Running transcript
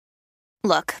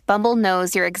Look, Bumble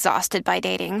knows you're exhausted by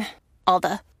dating. All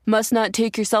the must not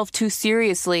take yourself too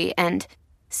seriously and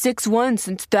 6'1"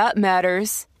 since that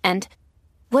matters. And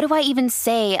what do I even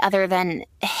say other than,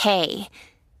 hey?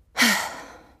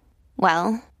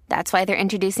 Well, that's why they're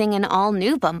introducing an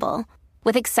all-new Bumble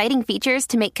with exciting features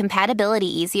to make compatibility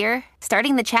easier,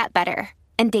 starting the chat better,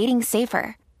 and dating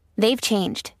safer. They've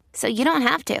changed, so you don't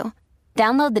have to.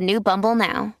 Download the new Bumble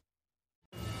now.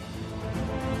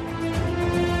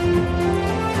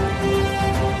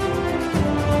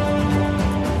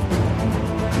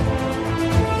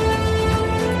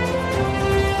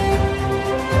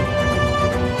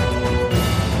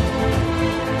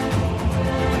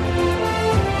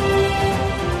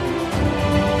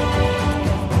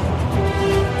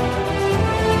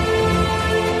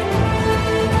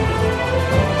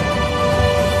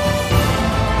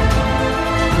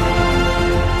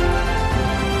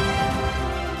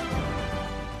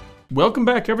 Welcome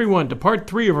back, everyone, to part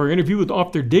 3 of our interview with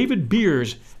author David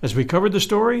Beers as we covered the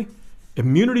story,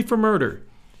 Immunity for Murder.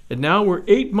 And now we're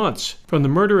 8 months from the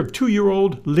murder of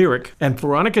 2-year-old Lyric and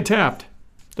Veronica Taft.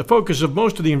 The focus of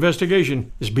most of the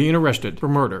investigation is being arrested for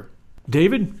murder.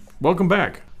 David, welcome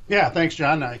back. Yeah, thanks,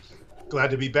 John.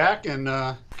 Glad to be back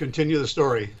and continue the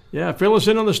story. Yeah, fill us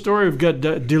in on the story. We've got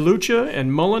DeLucia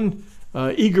and Mullen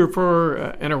eager for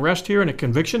an arrest here and a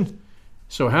conviction.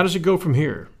 So how does it go from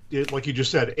here? Like you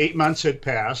just said, 8 months had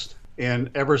passed, and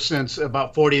ever since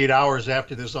about 48 hours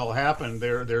after this all happened,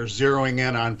 they're zeroing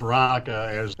in on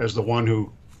Veronica as the one who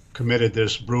committed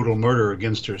this brutal murder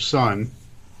against her son.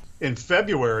 In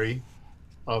February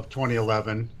of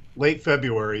 2011, late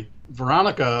February,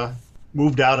 Veronica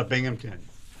moved out of Binghamton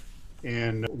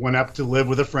and went up to live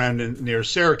with a friend near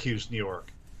Syracuse, New York,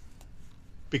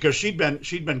 because she'd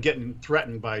been getting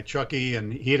threatened by Chucky,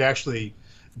 and he had actually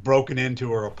broken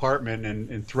into her apartment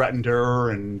and threatened her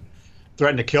and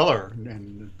threatened to kill her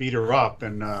and beat her up.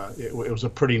 And it was a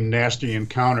pretty nasty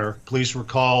encounter. Police were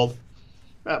called,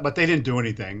 but they didn't do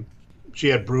anything. She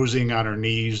had bruising on her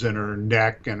knees and her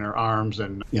neck and her arms.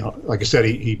 And, like I said,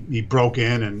 he broke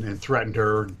in and threatened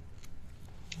her.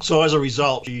 So as a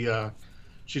result,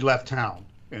 she left town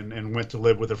and went to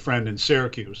live with a friend in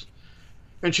Syracuse.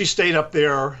 And she stayed up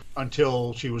there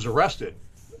until she was arrested.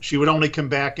 She would only come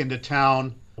back into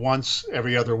town once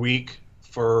every other week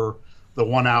for the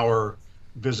 1-hour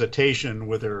visitation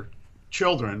with her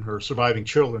children, her surviving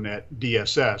children at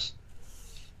DSS.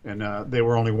 And they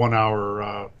were only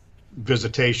 1-hour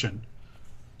visitation.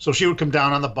 So she would come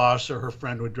down on the bus or her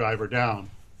friend would drive her down.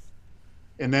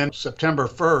 And then September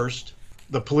 1st,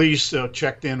 the police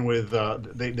checked in with,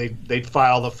 they'd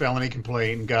filed a felony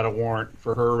complaint and got a warrant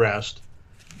for her arrest.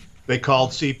 They called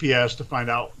CPS to find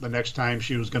out the next time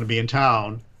she was going to be in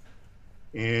town.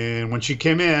 And when she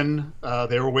came in,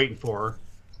 they were waiting for her.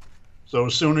 So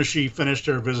as soon as she finished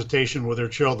her visitation with her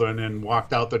children and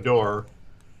walked out the door,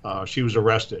 she was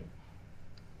arrested.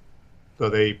 So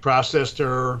they processed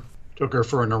her, took her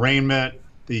for an arraignment.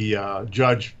 The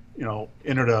judge,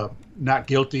 entered a not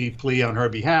guilty plea on her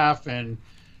behalf, and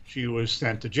she was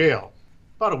sent to jail.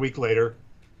 About a week later,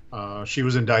 she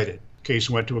was indicted. Case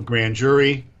went to a grand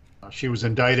jury. She was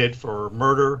indicted for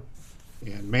murder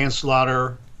and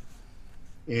manslaughter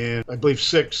and I believe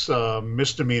 6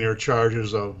 misdemeanor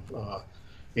charges of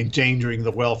endangering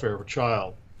the welfare of a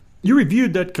child. You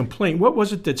reviewed that complaint. What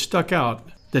was it that stuck out,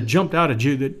 that jumped out at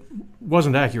you that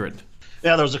wasn't accurate?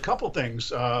 Yeah, there was a couple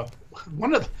things.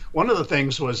 One of the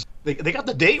things was they got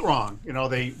the date wrong.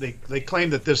 They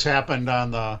claimed that this happened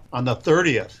on the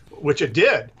 30th, which it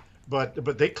did.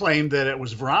 But they claimed that it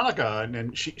was Veronica,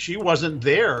 and she wasn't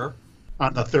there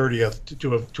on the 30th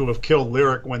to have killed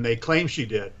Lyric when they claimed she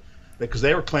did, because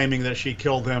they were claiming that she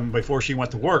killed him before she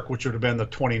went to work, which would have been the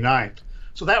 29th.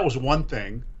 So that was one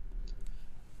thing.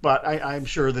 But I'm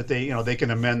sure that they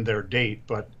can amend their date.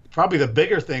 But probably the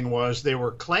bigger thing was they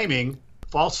were claiming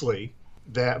falsely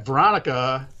that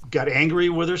Veronica got angry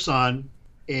with her son,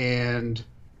 and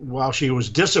while she was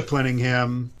disciplining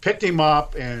him, picked him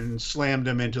up and slammed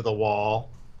him into the wall,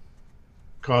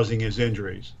 causing his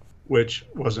injuries, which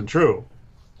wasn't true.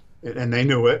 And they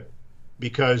knew it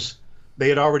because they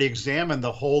had already examined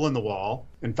the hole in the wall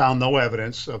and found no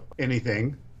evidence of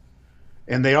anything.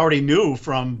 And they already knew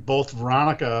from both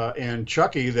Veronica and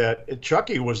Chucky that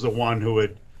Chucky was the one who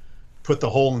had put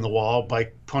the hole in the wall by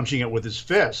punching it with his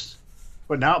fist.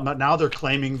 But now they're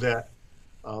claiming that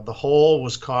the hole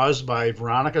was caused by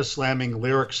Veronica slamming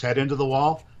Lyric's head into the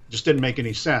wall. It just didn't make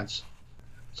any sense.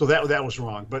 So that was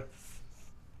wrong. But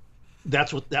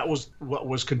that was what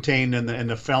was contained in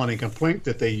the felony complaint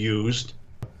that they used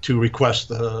to request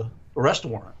the arrest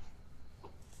warrant.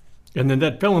 And then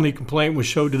that felony complaint was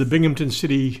showed to the Binghamton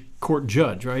City court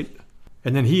judge, right?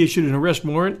 And then he issued an arrest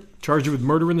warrant, charged her with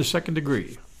murder in the second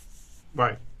degree.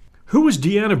 Right. Who was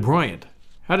Deanna Bryant?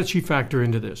 How did she factor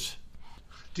into this?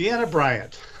 Deanna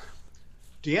Bryant.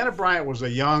 Deanna Bryant was a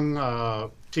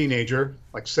young teenager,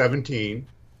 like 17,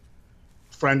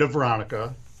 friend of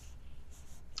Veronica.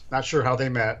 Not sure how they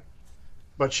met,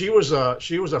 but she was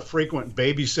a frequent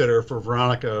babysitter for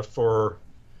Veronica for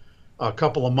a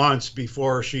couple of months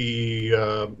before she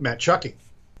met Chucky.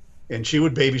 And she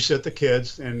would babysit the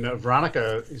kids. And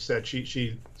Veronica said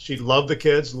she loved the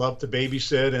kids, loved to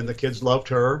babysit, and the kids loved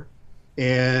her.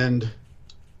 And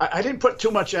I didn't put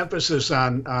too much emphasis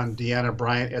on Deanna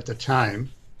Bryant at the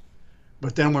time.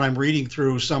 But then when I'm reading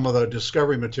through some of the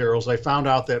discovery materials, I found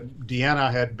out that Deanna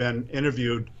had been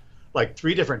interviewed like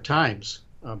 3 different times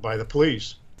by the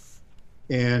police.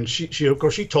 And she of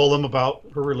course, she told them about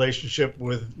her relationship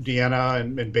with Deanna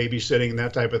and babysitting and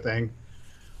that type of thing.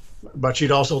 But she'd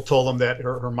also told them that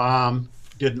her mom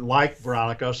didn't like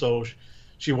Veronica, so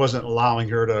she wasn't allowing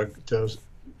her to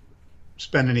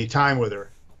spend any time with her.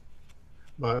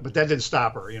 But that didn't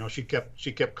stop her. You know, she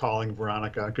kept calling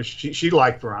Veronica because she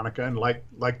liked Veronica and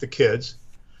liked the kids.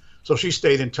 So she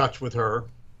stayed in touch with her.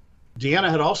 Deanna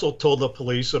had also told the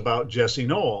police about Jesse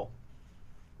Knoll,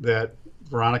 that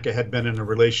Veronica had been in a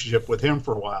relationship with him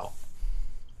for a while.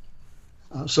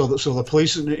 So the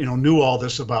police, knew all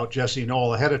this about Jesse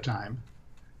Knoll ahead of time,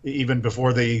 even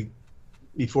before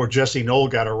Jesse Knoll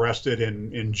got arrested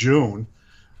in June.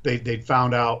 They'd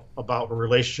found out about her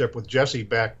relationship with Jesse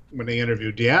back when they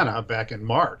interviewed Deanna back in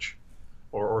March,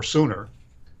 or sooner.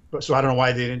 But so I don't know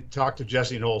why they didn't talk to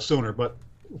Jesse Knoll sooner, but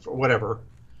whatever.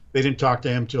 They didn't talk to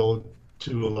him till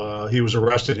he was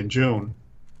arrested in June.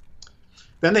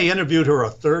 Then they interviewed her a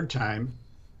third time,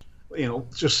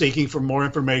 just seeking for more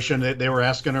information. They were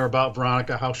asking her about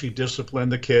Veronica, how she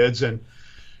disciplined the kids, and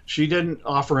she didn't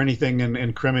offer anything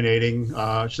incriminating.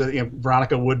 She said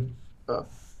Veronica would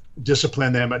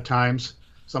discipline them at times.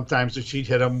 Sometimes she'd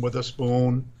hit them with a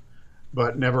spoon,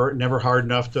 but never hard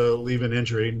enough to leave an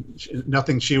injury.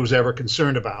 Nothing she was ever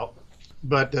concerned about.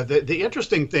 But the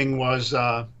interesting thing was,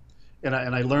 and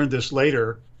I learned this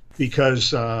later,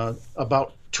 because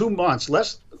about 2 months,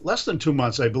 less than 2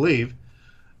 months, I believe,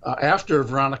 after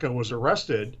Veronica was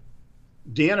arrested,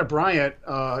 Deanna Bryant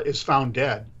is found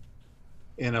dead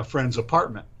in a friend's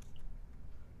apartment.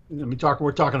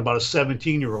 We're talking about a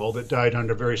 17-year-old that died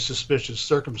under very suspicious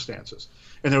circumstances.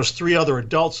 And there was 3 other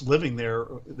adults living there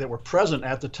that were present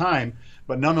at the time,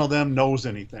 but none of them knows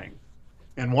anything.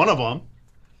 And one of them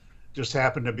just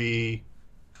happened to be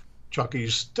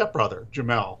Chucky's stepbrother,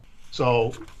 Jamel.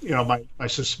 So, my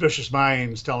suspicious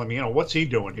mind's telling me, what's he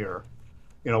doing here?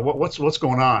 What's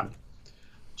going on?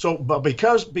 So, but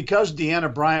because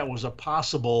Deanna Bryant was a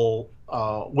possible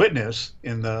witness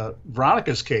in the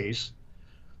Veronica's case,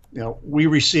 we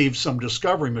received some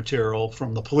discovery material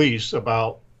from the police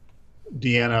about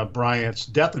Deanna Bryant's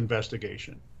death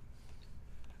investigation.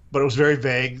 But it was very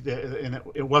vague, and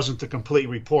it wasn't the complete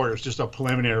report. It was just a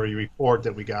preliminary report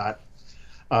that we got.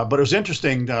 But it was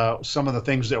interesting, some of the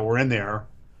things that were in there,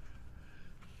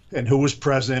 and who was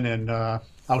present, and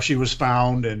how she was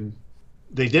found. And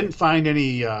they didn't find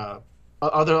any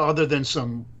other than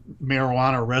some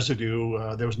marijuana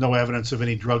residue. There was no evidence of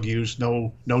any drug use,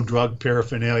 no drug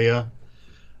paraphernalia.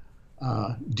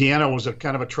 Deanna was a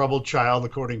kind of a troubled child,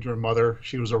 according to her mother.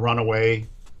 She was a runaway.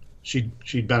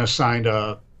 She'd been assigned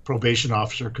a probation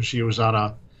officer because she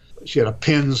had a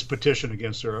PINS petition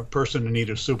against her, a person in need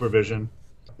of supervision.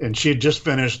 And she had just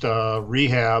finished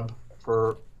rehab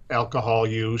for alcohol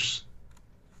use,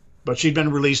 but she'd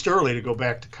been released early to go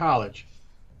back to college.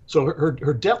 So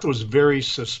her death was very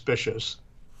suspicious.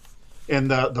 And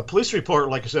the police report,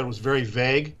 like I said, was very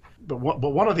vague. But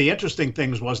one of the interesting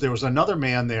things was there was another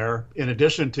man there, in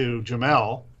addition to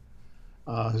Jamel.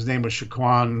 His name was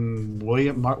Shaquan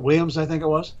Williams, I think it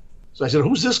was. So I said,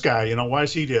 who's this guy? Why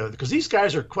is he there? Because these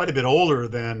guys are quite a bit older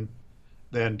than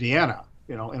Deanna.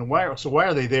 And why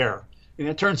are they there? And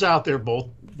it turns out they're both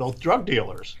drug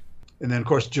dealers. And then, of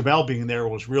course, Jamel being there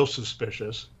was real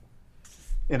suspicious.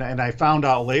 And I found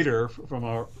out later from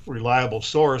a reliable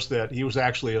source that he was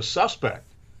actually a suspect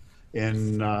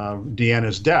in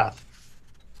Deanna's death,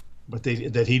 but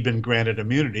that he'd been granted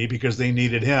immunity because they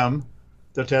needed him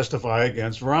to testify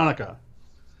against Veronica.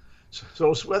 So it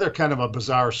was rather kind of a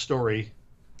bizarre story.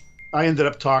 I ended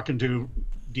up talking to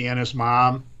Deanna's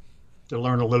mom to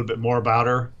learn a little bit more about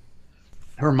her.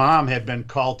 Her mom had been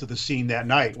called to the scene that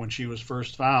night when she was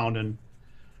first found, and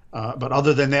but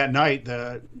other than that night,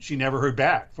 she never heard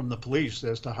back from the police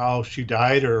as to how she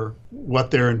died or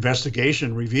what their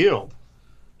investigation revealed.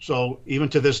 So even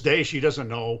to this day, she doesn't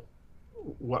know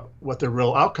what the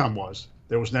real outcome was.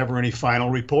 There was never any final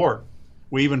report.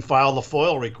 We even filed a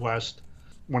FOIL request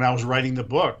when I was writing the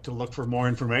book to look for more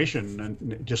information,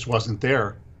 and it just wasn't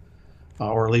there,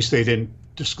 or at least they didn't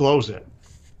disclose it.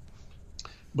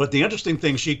 But the interesting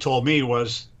thing she told me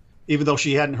was, even though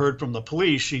she hadn't heard from the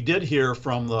police, she did hear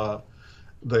from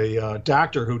the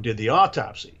doctor who did the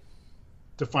autopsy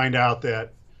to find out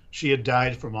that she had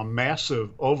died from a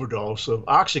massive overdose of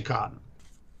Oxycontin,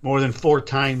 more than 4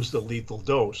 times the lethal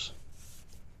dose.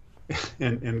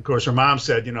 And of course, her mom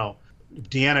said,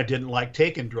 Deanna didn't like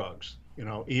taking drugs.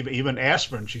 Even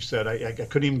aspirin, she said, I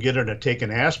couldn't even get her to take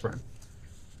an aspirin.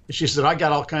 She said, I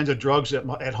got all kinds of drugs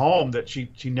at home that she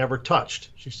never touched.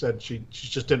 She said she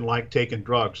just didn't like taking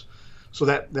drugs. So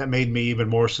that made me even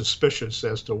more suspicious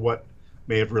as to what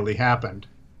may have really happened.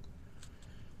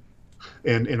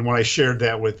 And when I shared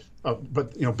that with,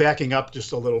 but backing up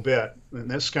just a little bit, and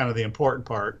that's kind of the important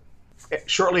part.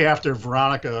 Shortly after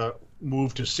Veronica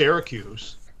moved to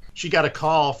Syracuse, she got a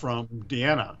call from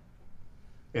Deanna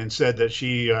and said that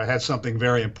she had something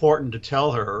very important to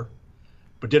tell her,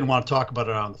 but didn't want to talk about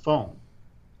it on the phone.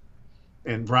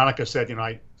 And Veronica said,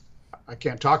 I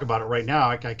can't talk about it right now.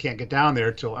 I can't get down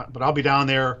there but I'll be down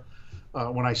there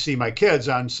when I see my kids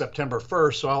on September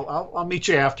 1st. So I'll meet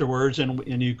you afterwards, and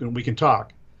we can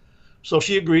talk. So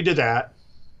she agreed to that.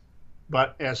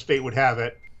 But as fate would have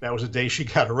it, that was the day she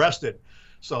got arrested.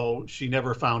 So she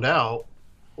never found out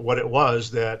what it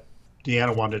was that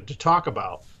Deanna wanted to talk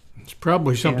about. It's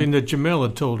probably something that Jamel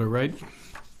had told her, right?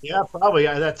 Yeah, probably.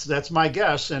 That's my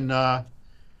guess. And the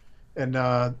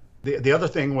other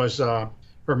thing was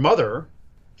her mother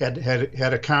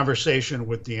had a conversation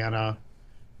with Deanna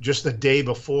just the day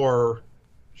before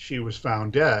she was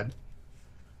found dead,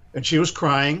 and she was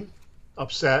crying,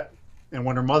 upset. And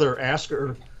when her mother asked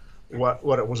her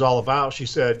what it was all about, she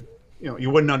said,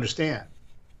 you wouldn't understand,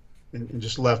 and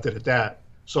just left it at that.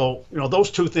 So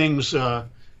those two things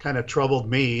kind of troubled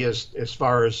me as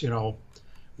far as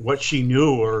what she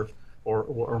knew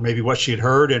or maybe what she'd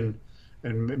heard, and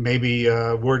maybe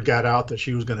word got out that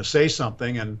she was going to say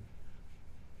something, and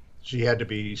she had to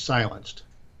be silenced.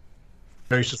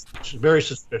 Very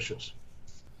suspicious.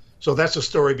 So that's the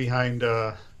story behind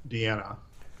Deanna.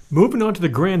 Moving on to the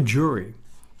grand jury.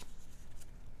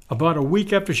 About a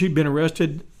week after she'd been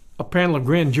arrested, a panel of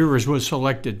grand jurors was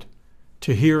selected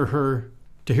to hear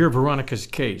Veronica's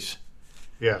case.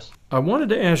 Yes. I wanted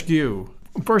to ask you,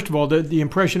 first of all, the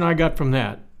impression I got from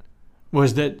that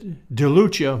was that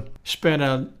DeLucia spent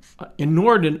an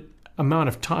inordinate amount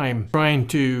of time trying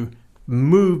to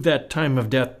move that time of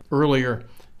death earlier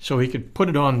so he could put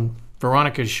it on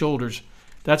Veronica's shoulders.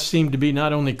 That seemed to be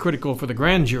not only critical for the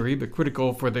grand jury, but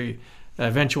critical for the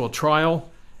eventual trial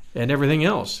and everything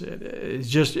else.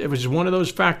 It was one of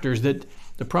those factors that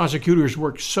the prosecutors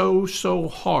worked so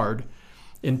hard,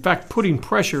 in fact, putting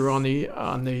pressure on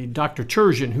the Dr.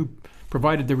 Turgeon, who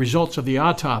provided the results of the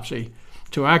autopsy,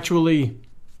 to actually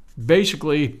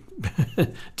basically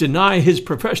deny his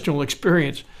professional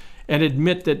experience and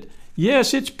admit that,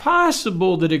 yes, it's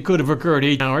possible that it could have occurred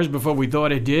 8 hours before we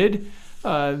thought it did.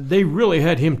 They really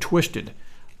had him twisted.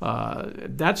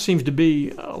 That seems to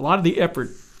be a lot of the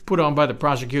effort put on by the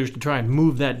prosecutors to try and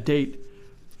move that date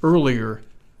earlier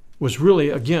was really,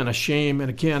 again, a shame and,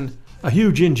 again, a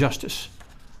huge injustice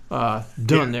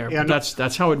done there. Yeah, but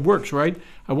that's how it works, right?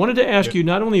 I wanted to ask you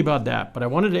not only about that, but I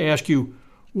wanted to ask you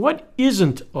what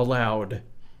isn't allowed.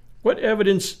 What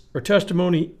evidence or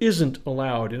testimony isn't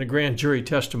allowed in a grand jury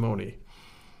testimony?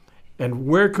 And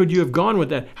where could you have gone with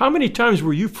that? How many times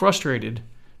were you frustrated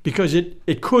because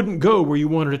it couldn't go where you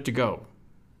wanted it to go?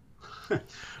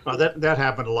 Well, that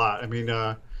happened a lot. I mean,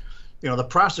 the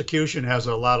prosecution has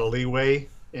a lot of leeway,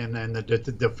 and then the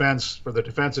defense, for the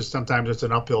defense, sometimes it's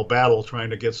an uphill battle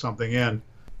trying to get something in.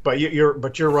 But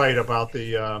you're right about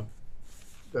the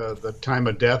time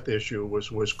of death issue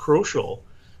was crucial.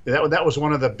 That was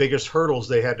one of the biggest hurdles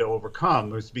they had to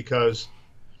overcome, was because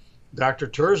Dr.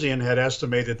 Turgeon had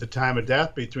estimated the time of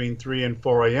death between 3 and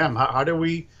 4 a.m. How do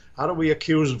we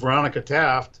accuse Veronica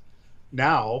Taft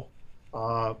now,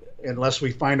 unless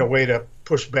we find a way to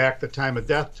push back the time of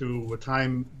death to a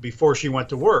time before she went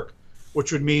to work,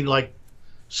 which would mean like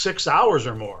 6 hours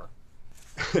or more.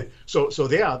 So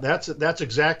yeah, that's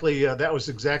exactly that was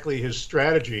exactly his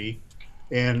strategy,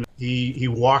 and he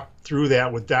walked through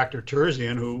that with Dr.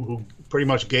 Turgeon, who pretty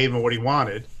much gave him what he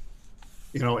wanted,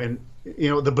 and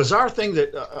the bizarre thing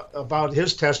that about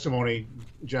his testimony,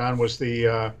 John, was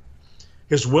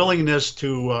his willingness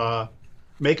to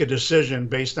make a decision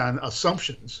based on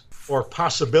assumptions or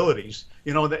possibilities.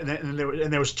 And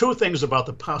there was two things about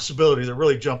the possibility that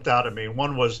really jumped out at me.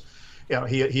 One was,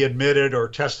 he admitted or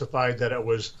testified that it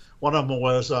was one of them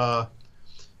was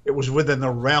it was within the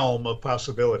realm of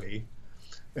possibility,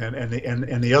 and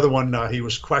the other one he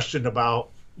was questioned about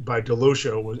by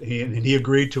DeLucia, and he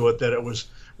agreed to it that it was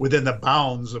within the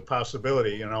bounds of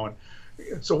possibility. And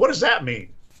so what does that mean?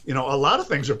 A lot of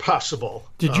things are possible.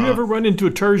 Did you ever run into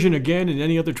a Turgeon again in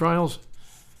any other trials,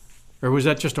 or was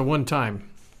that just a one time?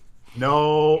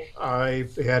 No,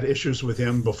 I've had issues with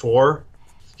him before.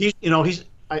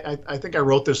 I think I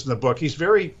wrote this in the book. He's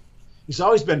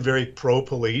always been very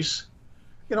pro-police,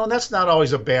 and that's not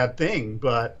always a bad thing.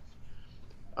 But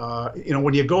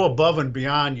when you go above and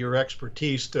beyond your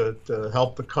expertise to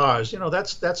help the cause,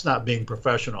 that's not being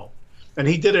professional. And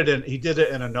he did it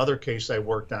in another case I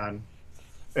worked on,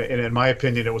 and in my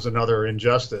opinion, it was another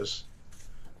injustice,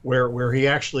 where he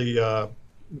actually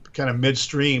kind of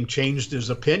midstream changed his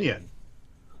opinion,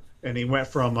 and he went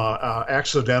from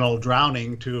accidental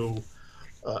drowning to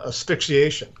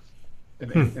asphyxiation,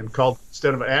 and called,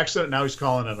 instead of an accident, now he's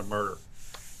calling it a murder,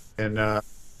 and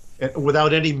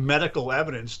without any medical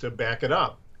evidence to back it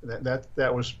up.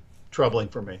 That was troubling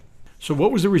for me. So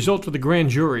what was the result for the grand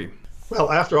jury?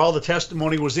 Well, after all the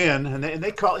testimony was in, and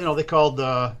they called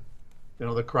the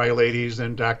Cry ladies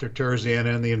and Dr. Terzian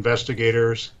and the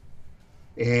investigators,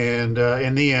 and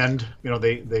in the end,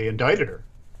 they indicted her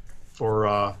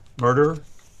for murder,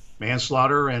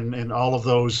 manslaughter, and all of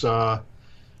those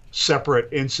separate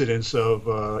incidents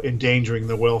of endangering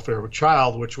the welfare of a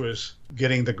child, which was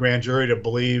getting the grand jury to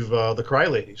believe the Cry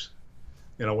ladies,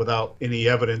 without any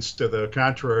evidence to the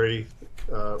contrary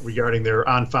regarding their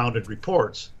unfounded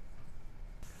reports.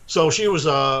 So she was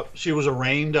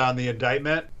arraigned on the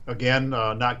indictment. Again,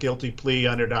 not guilty plea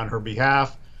entered on her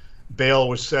behalf. Bail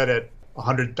was set at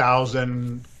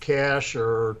 $100,000 cash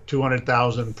or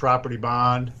 $200,000 property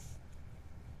bond.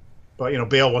 But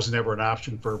bail wasn't ever an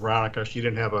option for Veronica. She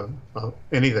didn't have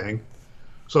anything,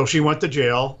 so she went to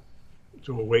jail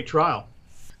to await trial.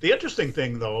 The interesting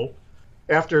thing, though,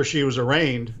 after she was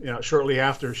arraigned, shortly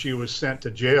after she was sent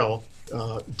to jail,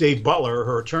 Dave Butler,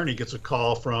 her attorney, gets a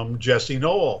call from Jesse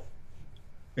Noel,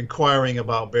 inquiring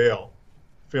about bail,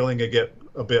 feeling to get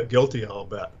a bit guilty, I'll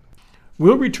bet.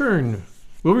 We'll return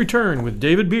with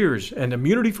David Beers and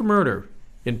Immunity for Murder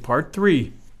in Part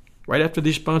 3, right after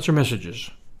these sponsor messages.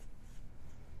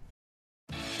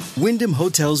 Wyndham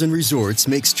Hotels and Resorts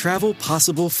makes travel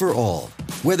possible for all.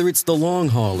 Whether it's the long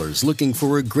haulers looking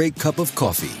for a great cup of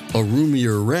coffee, a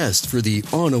roomier rest for the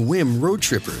on-a-whim road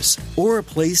trippers, or a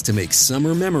place to make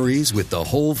summer memories with the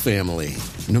whole family.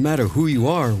 No matter who you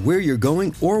are, where you're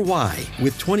going, or why,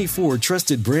 with 24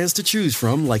 trusted brands to choose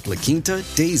from like La Quinta,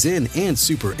 Days Inn, and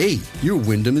Super 8, your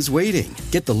Wyndham is waiting.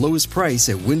 Get the lowest price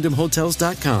at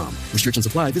WyndhamHotels.com. Restrictions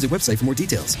apply. Visit website for more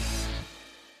details.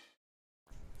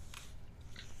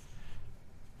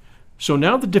 So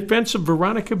now the defense of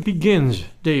Veronica begins,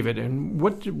 David. And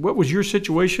what was your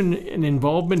situation and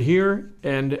involvement here?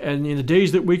 And in the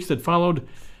days, weeks that followed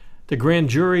the grand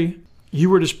jury,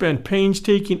 you were to spend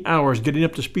painstaking hours getting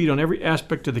up to speed on every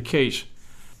aspect of the case.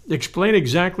 Explain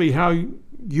exactly how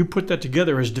you put that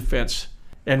together as defense,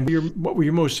 and what were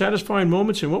your most satisfying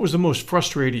moments, and what was the most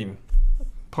frustrating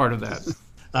part of that?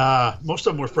 Most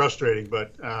of them were frustrating,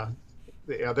 but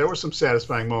there were some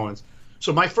satisfying moments.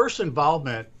 So my first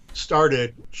involvement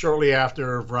started shortly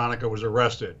after Veronica was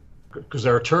arrested, because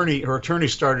her attorney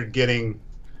started getting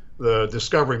the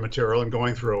discovery material and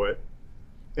going through it,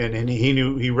 and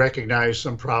he recognized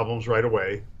some problems right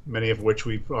away, many of which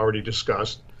we've already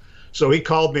discussed. So he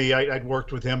called me. I'd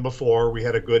worked with him before. We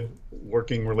had a good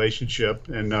working relationship,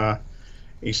 and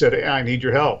he said, "Hey, I need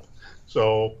your help."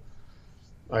 So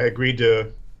I agreed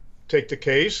to take the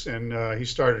case, and he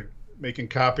started making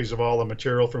copies of all the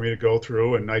material for me to go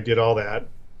through, and I did all that.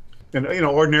 And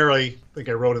ordinarily, I think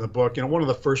I wrote in the book, one of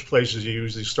the first places you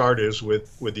usually start is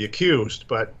with the accused,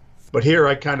 but here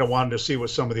I kind of wanted to see what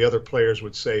some of the other players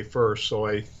would say first. So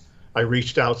I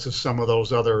reached out to some of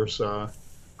those others,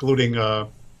 including her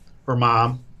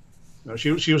mom.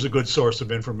 She was a good source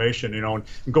of information, and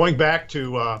going back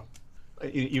to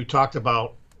you talked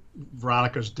about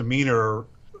Veronica's demeanor,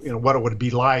 what it would be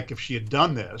like if she had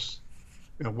done this,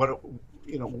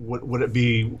 would it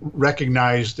be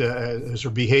recognized as her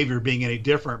behavior being any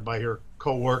different by her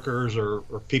co-workers or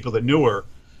people that knew her?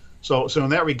 So in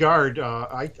that regard,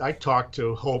 I talked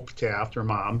to Hope Taft, her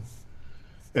mom,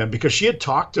 and because she had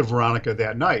talked to Veronica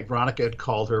that night. Veronica had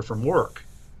called her from work,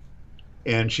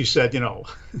 and she said,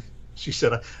 she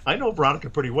said, I know Veronica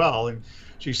pretty well, and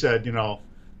she said,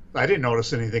 I didn't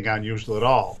notice anything unusual at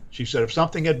all. She said, if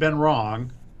something had been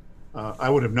wrong, I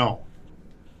would have known.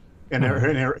 And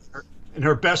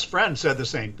her best friend said the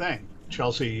same thing,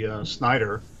 Chelsea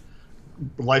Snyder,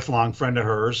 lifelong friend of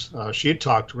hers. She had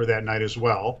talked to her that night as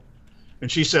well.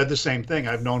 And she said the same thing.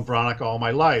 I've known Veronica all my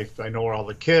life. I know all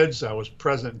the kids. I was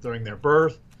present during their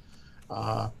birth.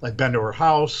 I've been to her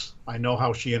house. I know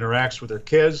how she interacts with her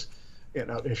kids.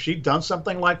 If she'd done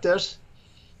something like this,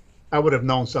 I would have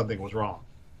known something was wrong.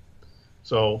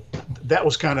 So that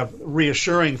was kind of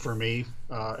reassuring for me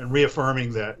and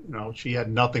reaffirming that she had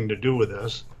nothing to do with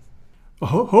this.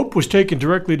 Hope was taken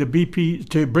directly to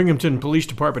Binghamton Police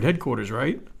Department headquarters,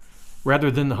 right?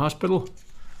 Rather than the hospital?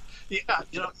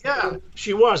 Yeah,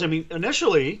 she was. I mean,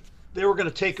 initially they were going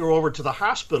to take her over to the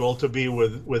hospital to be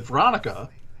with Veronica,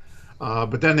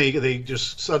 but then they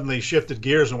just suddenly shifted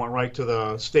gears and went right to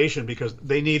the station because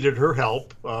they needed her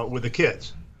help with the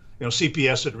kids.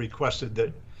 CPS had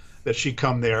requested that she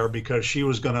come there because she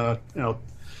was going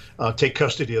to take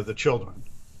custody of the children.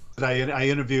 I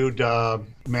interviewed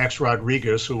Max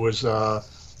Rodriguez, who was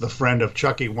the friend of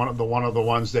Chucky, one of the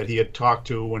ones that he had talked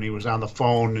to when he was on the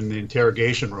phone in the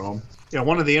interrogation room.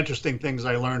 One of the interesting things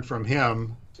I learned from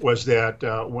him was that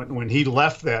when he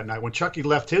left that night, when Chucky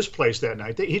left his place that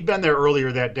night, he'd been there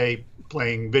earlier that day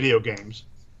playing video games,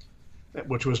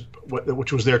 which was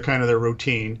their kind of their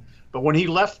routine. But when he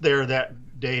left there that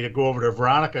day to go over to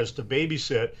Veronica's to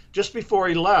babysit, just before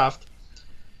he left,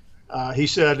 he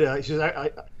said,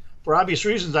 I, for obvious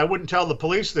reasons, I wouldn't tell the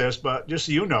police this, but just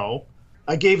so you know,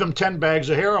 I gave him 10 bags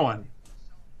of heroin,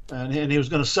 and he was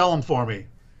going to sell them for me,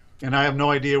 and I have no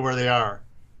idea where they are.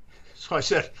 So I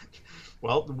said,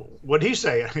 well, what'd he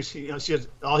say?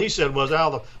 All he said was,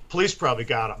 the police probably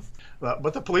got him.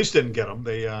 But the police didn't get him.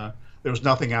 There was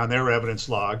nothing on their evidence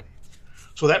log.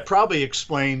 So that probably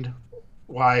explained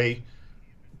why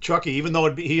Chucky, even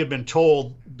though he had been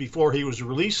told before he was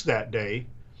released that day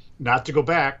not to go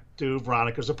back to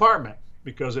Veronica's apartment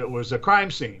because it was a crime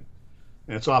scene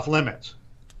and it's off limits.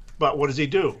 But what does he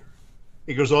do?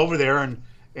 He goes over there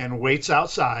and waits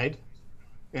outside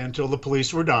until the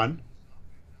police were done.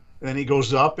 And then he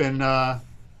goes up and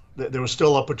there was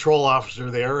still a patrol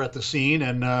officer there at the scene,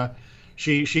 and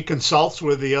she consults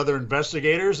with the other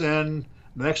investigators, and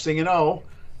the next thing you know,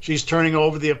 she's turning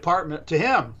over the apartment to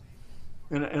him.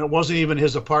 And it wasn't even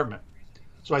his apartment.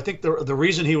 So I think the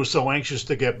reason he was so anxious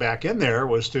to get back in there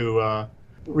was to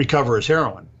recover his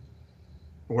heroin,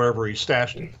 wherever he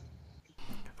stashed it.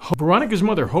 Veronica's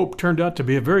mother, Hope, turned out to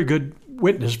be a very good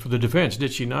witness for the defense,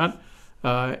 did she not?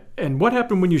 And what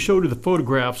happened when you showed her the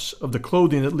photographs of the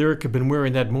clothing that Lyric had been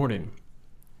wearing that morning?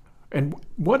 And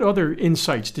what other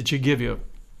insights did she give you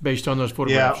based on those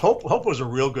photographs? Yeah, Hope was a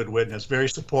real good witness, very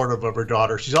supportive of her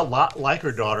daughter. She's a lot like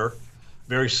her daughter,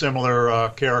 very similar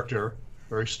character,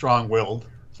 very strong-willed,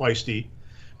 feisty.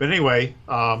 But anyway,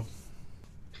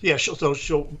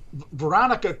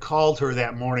 Veronica called her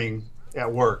that morning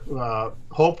at work.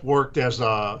 Hope worked as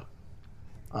an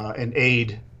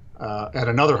aide at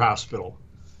another hospital,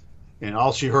 and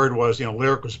all she heard was,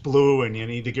 Lyric was blue, and you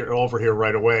need to get her over here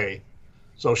right away.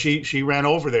 So she ran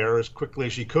over there as quickly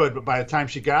as she could, but by the time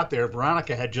she got there,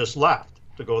 Veronica had just left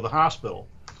to go to the hospital.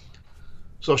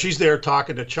 So she's there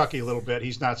talking to Chucky a little bit.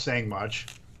 He's not saying much.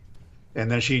 And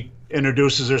then she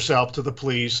introduces herself to the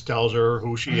police, tells her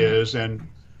who she is, and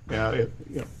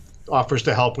offers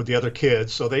to help with the other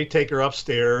kids. So they take her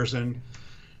upstairs, and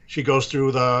she goes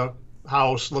through the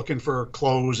house looking for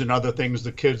clothes and other things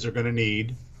the kids are going to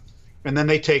need. And then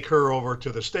they take her over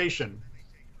to the station.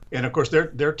 And of course,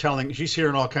 they're telling, she's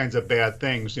hearing all kinds of bad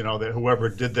things, that whoever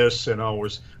did this,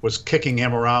 was kicking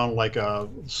him around like a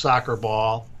soccer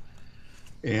ball.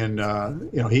 And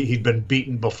he'd been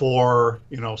beaten before,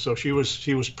 so she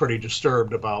was pretty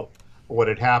disturbed about what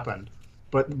had happened.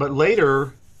 But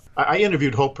later, I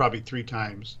interviewed Hope probably 3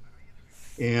 times,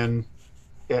 and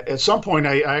at some point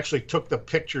I actually took the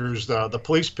pictures, the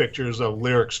police pictures of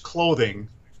Lyric's clothing,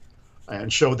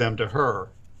 and showed them to her,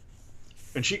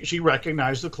 and she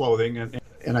recognized the clothing,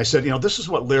 and I said, this is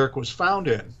what Lyric was found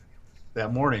in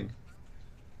that morning,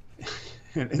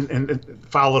 and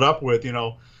followed up with,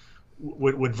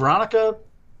 Would Veronica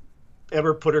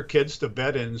ever put her kids to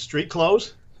bed in street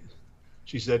clothes?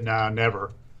 She said, "Nah,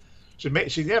 never." She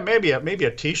said, "Yeah, maybe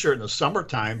a T-shirt in the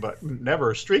summertime, but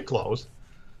never street clothes."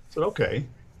 I said, "Okay."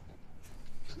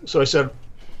 So I said,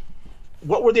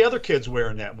 "What were the other kids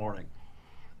wearing that morning?"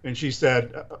 And she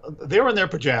said, "They were in their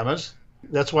pajamas.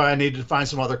 That's why I needed to find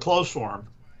some other clothes for them."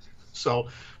 So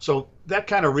that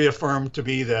kind of reaffirmed to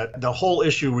me that the whole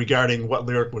issue regarding what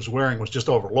Lyric was wearing was just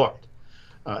overlooked.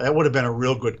 That would have been a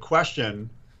real good question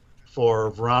for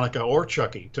Veronica or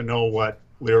Chucky to know what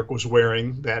Lyric was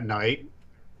wearing that night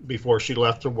before she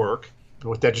left to work,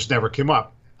 but that just never came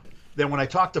up. Then when I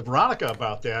talked to Veronica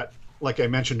about that, like I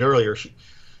mentioned earlier,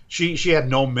 she had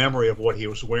no memory of what he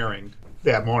was wearing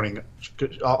that morning.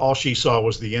 All she saw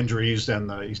was the injuries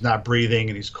and he's not breathing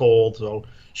and he's cold, so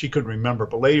she couldn't remember.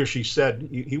 But later she said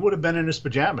he would have been in his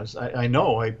pajamas. I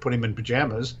know I put him in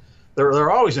pajamas.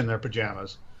 They're always in their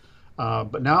pajamas.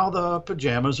 But now the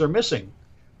pajamas are missing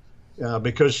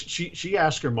because she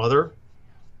asked her mother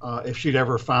if she'd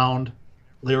ever found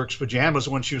Lyric's pajamas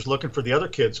when she was looking for the other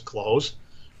kids' clothes.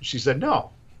 She said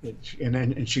no.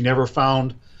 And she never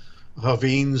found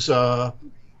Haveen's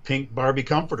pink Barbie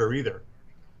comforter either.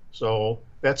 So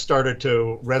that started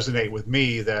to resonate with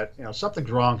me that something's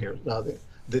wrong here.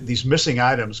 These missing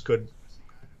items could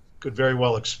very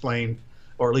well explain,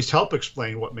 or at least help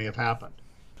explain, what may have happened.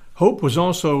 Hope was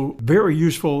also very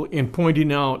useful in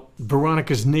pointing out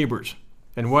Veronica's neighbors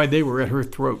and why they were at her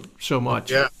throat so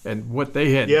much, and what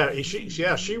they had.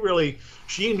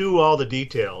 She knew all the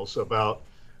details about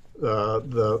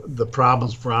the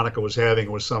problems Veronica was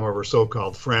having with some of her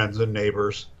so-called friends and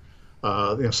neighbors.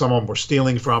 Some of them were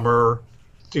stealing from her,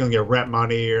 stealing her rent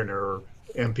money and her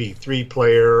MP3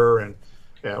 player, and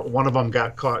one of them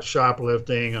got caught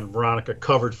shoplifting, and Veronica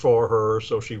covered for her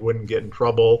so she wouldn't get in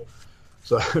trouble.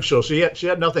 So she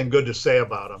had nothing good to say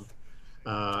about them,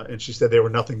 and she said they were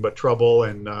nothing but trouble,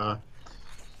 and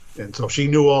so she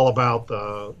knew all about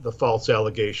the false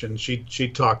allegations. She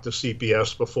talked to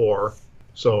CPS before.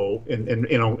 So,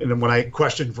 and when I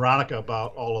questioned Veronica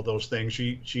about all of those things,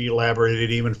 she elaborated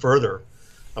even further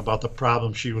about the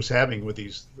problems she was having with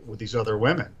these other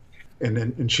women.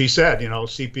 And she said,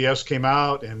 CPS came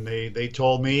out and they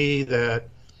told me that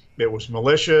it was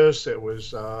malicious, it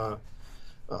was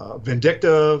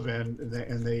vindictive,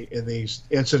 and these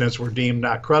incidents were deemed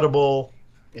not credible.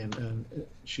 And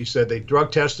she said they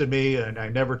drug tested me and I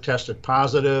never tested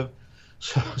positive.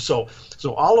 So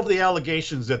all of the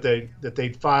allegations that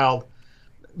they'd filed,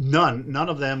 none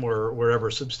of them were ever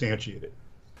substantiated.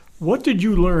 What did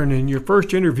you learn in your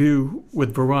first interview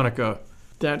with Veronica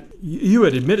that you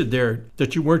had admitted there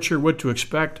that you weren't sure what to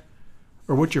expect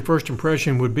or what your first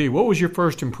impression would be? What was your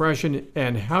first impression,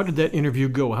 and how did that interview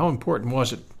go? How important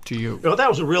was it to you? Well, that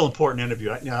was a real important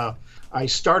interview. I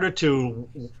started to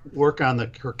work on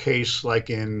her case like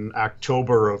in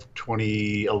October of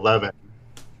 2011.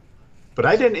 But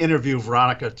I didn't interview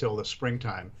Veronica till the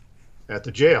springtime at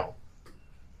the jail.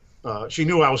 She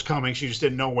knew I was coming. She just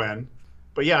didn't know when.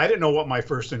 But yeah, I didn't know what my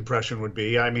first impression would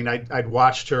be. I mean, I'd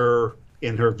watched her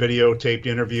in her videotaped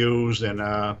interviews, and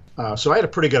so I had a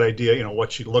pretty good idea,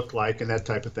 what she looked like and that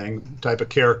type of thing, type of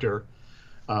character.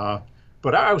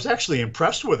 But I was actually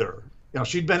impressed with her.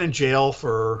 She'd been in jail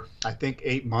for, I think,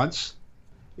 8 months.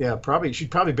 Yeah,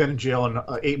 she'd probably been in jail in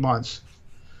 8 months.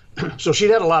 So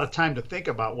she'd had a lot of time to think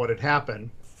about what had happened,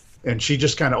 and she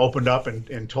just kind of opened up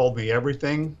and told me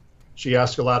everything. She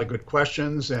asked a lot of good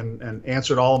questions and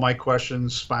answered all of my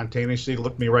questions spontaneously,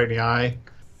 looked me right in the eye.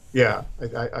 Yeah,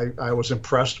 I was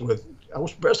impressed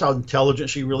how intelligent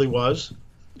she really was,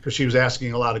 because she was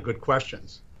asking a lot of good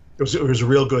questions. It was a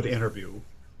real good interview.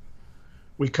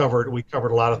 We covered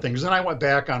a lot of things, and I went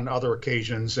back on other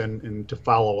occasions and to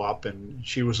follow up, and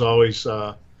she was always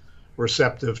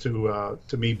receptive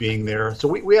to me being there. So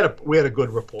we had a good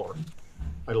rapport.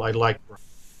 I liked her.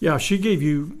 Yeah, she gave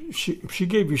you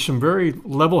some very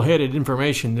level-headed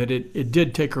information that it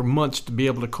did take her months to be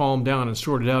able to calm down and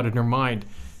sort it out in her mind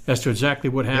as to exactly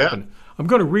what happened. Yeah. I'm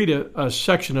going to read a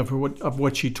section of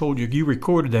what she told you. You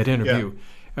recorded that interview,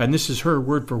 and this is her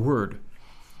word for word.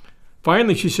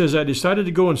 Finally, she says, I decided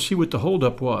to go and see what the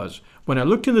holdup was. When I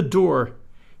looked in the door,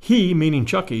 he, meaning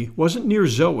Chucky, wasn't near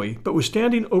Zoe, but was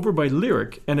standing over by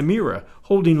Lyric and Amira,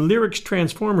 holding Lyric's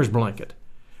Transformers blanket.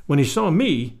 When he saw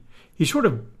me, he sort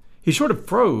of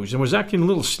froze and was acting a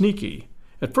little sneaky.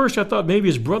 At first, I thought maybe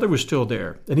his brother was still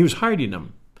there, and he was hiding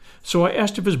him. So I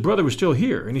asked if his brother was still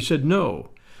here, and he said no.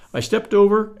 I stepped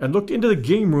over and looked into the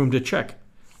game room to check.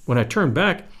 When I turned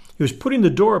back, he was putting the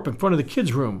door up in front of the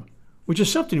kids' room, which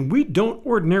is something we don't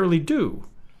ordinarily do.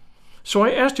 So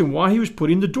I asked him why he was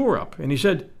putting the door up, and he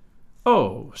said,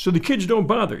 oh, so the kids don't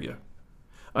bother you.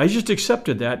 I just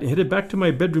accepted that and headed back to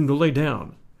my bedroom to lay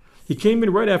down. He came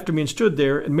in right after me and stood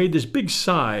there and made this big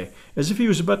sigh, as if he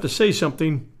was about to say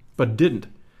something, but didn't.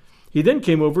 He then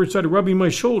came over and started rubbing my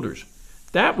shoulders.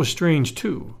 That was strange,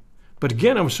 too. But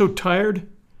again, I was so tired,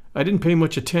 I didn't pay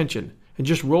much attention and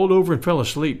just rolled over and fell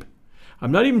asleep.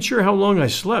 I'm not even sure how long I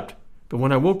slept, but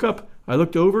when I woke up, I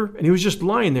looked over and he was just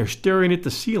lying there staring at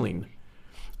the ceiling.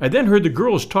 I then heard the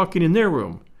girls talking in their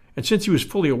room, and since he was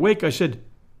fully awake, I said,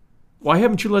 why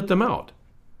haven't you let them out?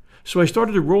 So I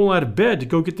started to roll out of bed to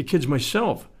go get the kids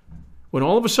myself, when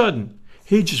all of a sudden,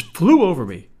 he just flew over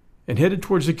me and headed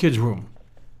towards the kids' room.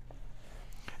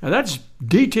 And that's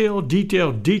detail,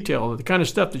 the kind of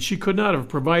stuff that she could not have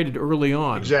provided early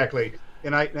on. Exactly.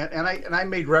 And I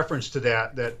made reference to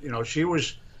that she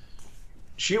was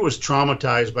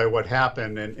traumatized by what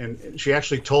happened, and she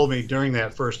actually told me during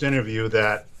that first interview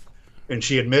that, and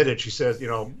she admitted, she says,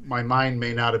 my mind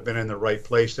may not have been in the right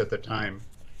place at the time.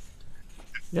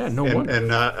 Yeah, no wonder.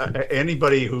 And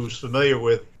anybody who's familiar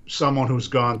with someone who's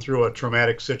gone through a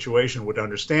traumatic situation would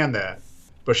understand that.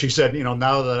 But she said,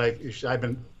 now that I've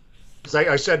been, because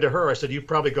I said to her, I said, you've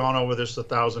probably gone over this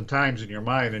 1,000 times in your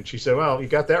mind. And she said, well, you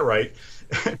got that right.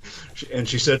 And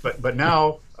she said, but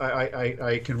now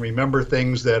I can remember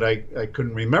things that I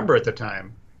couldn't remember at the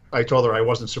time. I told her I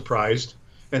wasn't surprised.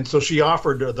 And so she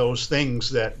offered those things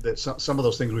that some of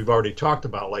those things we've already talked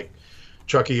about, like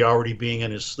Chucky already being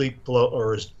in his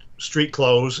his street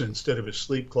clothes instead of his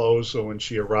sleep clothes. So when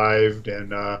she arrived, and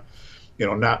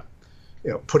not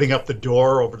putting up the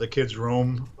door over the kids'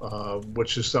 room,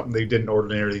 which is something they didn't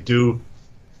ordinarily do.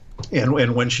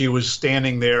 And when she was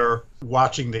standing there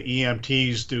watching the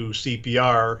EMTs do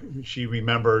CPR, she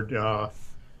remembered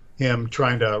him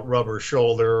trying to rub her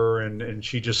shoulder, and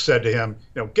she just said to him,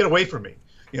 get away from me,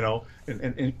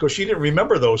 and because she didn't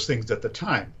remember those things at the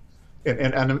time.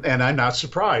 And I'm not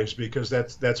surprised, because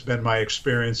that's been my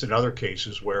experience in other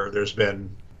cases where there's been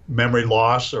memory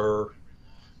loss or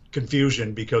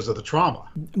confusion because of the trauma.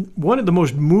 One of the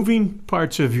most moving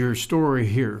parts of your story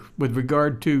here with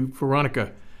regard to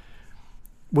Veronica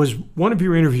was one of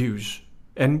your interviews,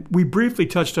 and we briefly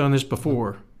touched on this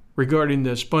before regarding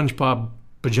the SpongeBob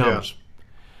pajamas. Yeah.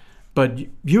 But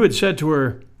you had said to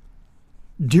her,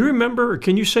 do you remember, or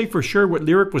can you say for sure what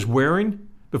Lyric was wearing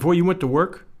before you went to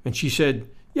work? And she said,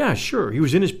 yeah, sure. He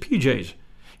was in his PJs,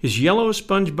 his yellow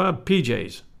SpongeBob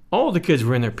PJs. All the kids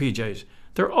were in their PJs.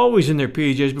 They're always in their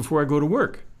PJs before I go to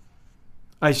work.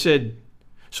 I said,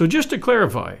 so just to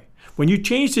clarify, when you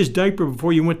changed his diaper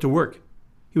before you went to work,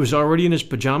 he was already in his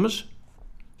pajamas?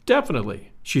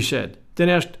 Definitely, she said, then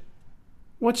asked,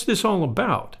 what's this all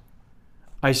about?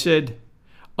 I said,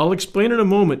 I'll explain in a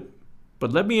moment,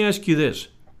 but let me ask you this.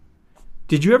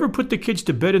 Did you ever put the kids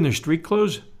to bed in their street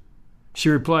clothes? She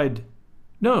replied,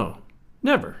 no,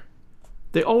 never.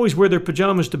 They always wear their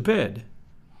pajamas to bed.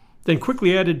 Then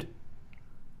quickly added,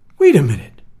 wait a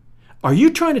minute. Are you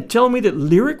trying to tell me that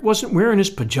Lyric wasn't wearing his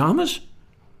pajamas?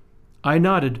 I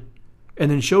nodded and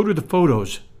then showed her the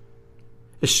photos.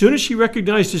 As soon as she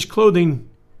recognized his clothing,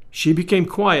 she became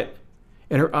quiet,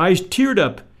 and her eyes teared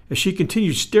up as she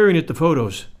continued staring at the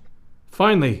photos.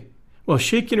 Finally, while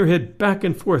shaking her head back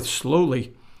and forth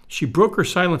slowly, she broke her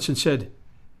silence and said,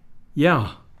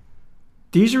 yeah,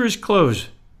 these are his clothes,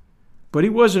 but he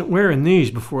wasn't wearing these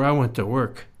before I went to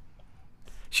work.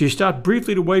 She stopped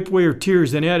briefly to wipe away her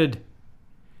tears, then added,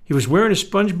 he was wearing his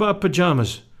SpongeBob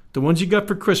pajamas, the ones he got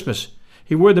for Christmas.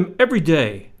 He wore them every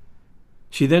day.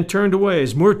 She then turned away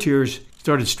as more tears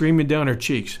started streaming down her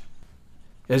cheeks.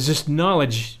 As this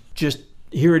knowledge, just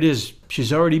here it is,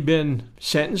 she's already been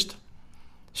sentenced.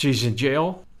 She's in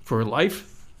jail for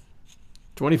life,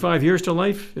 25 years to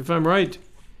life, if I'm right.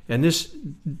 And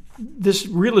this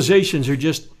realizations are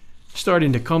just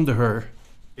starting to come to her.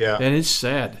 Yeah. And it's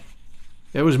sad.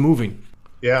 It was moving.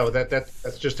 Yeah, well,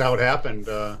 that's just how it happened.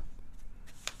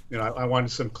 I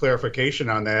wanted some clarification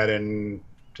on that, and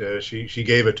she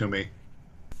gave it to me.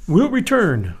 We'll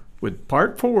return with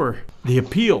part 4, The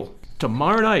Appeal,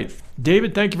 tomorrow night.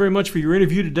 David, thank you very much for your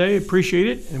interview today. Appreciate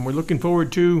it. And we're looking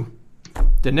forward to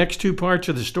the next 2 parts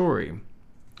of the story.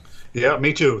 Yeah,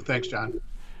 me too. Thanks, John.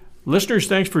 Listeners,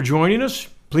 thanks for joining us.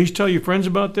 Please tell your friends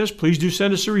about this. Please do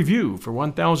send us a review for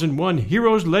 1001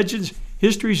 Heroes, Legends,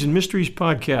 Histories, and Mysteries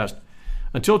podcast.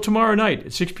 Until tomorrow night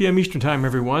at 6 p.m. Eastern Time,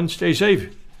 everyone, stay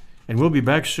safe, and we'll be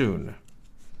back soon.